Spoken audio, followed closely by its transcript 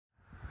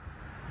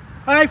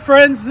Hi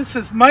friends, this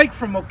is Mike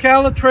from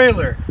Ocala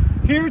Trailer,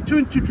 here to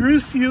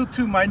introduce you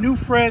to my new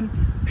friend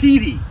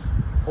Petey,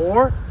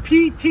 or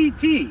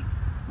PTT,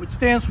 which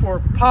stands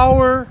for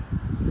Power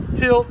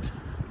Tilt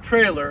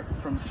Trailer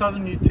from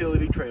Southern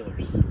Utility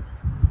Trailers.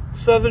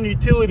 Southern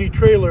Utility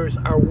Trailers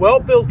are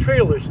well-built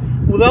trailers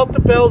without the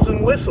bells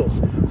and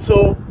whistles,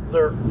 so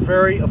they're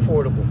very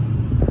affordable.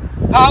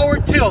 Power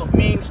Tilt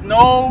means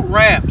no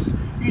ramps.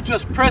 You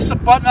just press a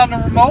button on the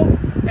remote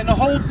and the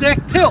whole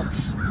deck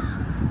tilts.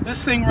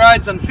 This thing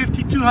rides on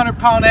 5,200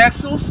 pound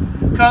axles,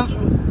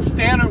 comes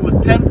standard with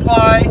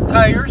 10-ply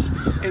tires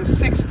and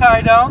 6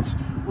 tie-downs,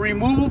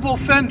 removable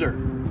fender.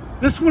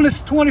 This one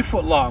is 20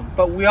 foot long,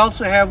 but we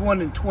also have one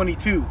in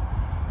 22.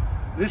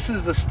 This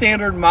is the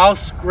standard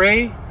mouse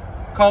gray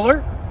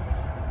color,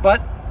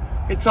 but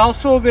it's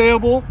also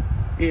available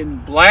in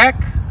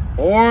black,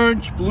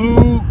 orange,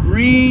 blue,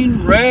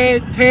 green,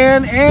 red,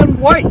 tan, and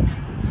white.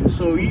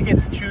 So you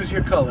get to choose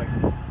your color.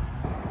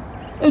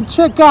 And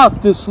check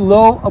out this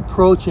low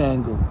approach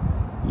angle.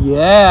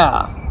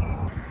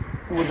 Yeah!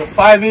 With a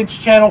 5-inch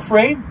channel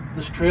frame,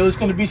 this trailer is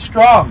going to be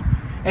strong.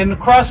 And the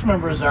cross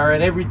members are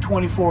at every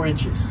 24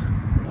 inches.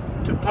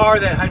 To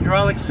power that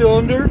hydraulic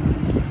cylinder,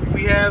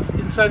 we have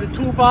inside the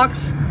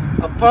toolbox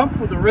a pump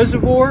with a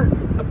reservoir,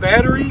 a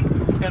battery,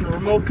 and a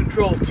remote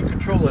control to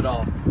control it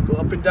all. Go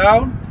up and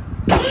down,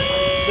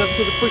 just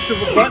with a push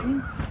of a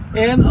button,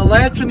 and a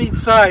latch on each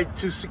side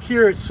to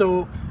secure it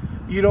so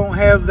you don't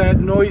have that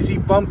noisy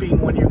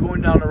bumping when you're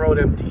going down the road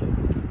empty.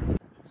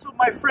 So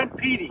my friend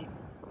Petey,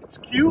 it's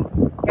cute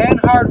and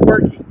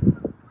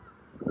hard-working.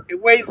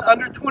 It weighs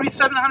under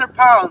 2,700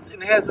 pounds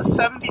and has a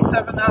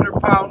 7,700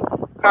 pound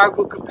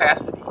cargo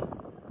capacity.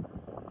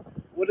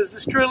 What does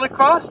this trailer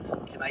cost?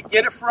 Can I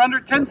get it for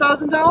under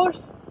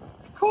 $10,000?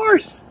 Of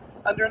course.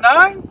 Under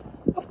 9?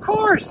 Of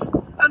course.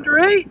 Under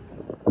 8?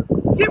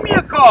 Give me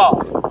a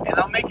call and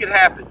I'll make it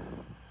happen.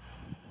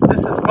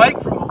 This is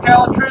Mike from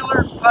Ocala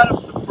Trailer, part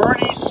of the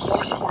Burnyzz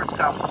Motorsports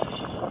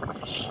Complex.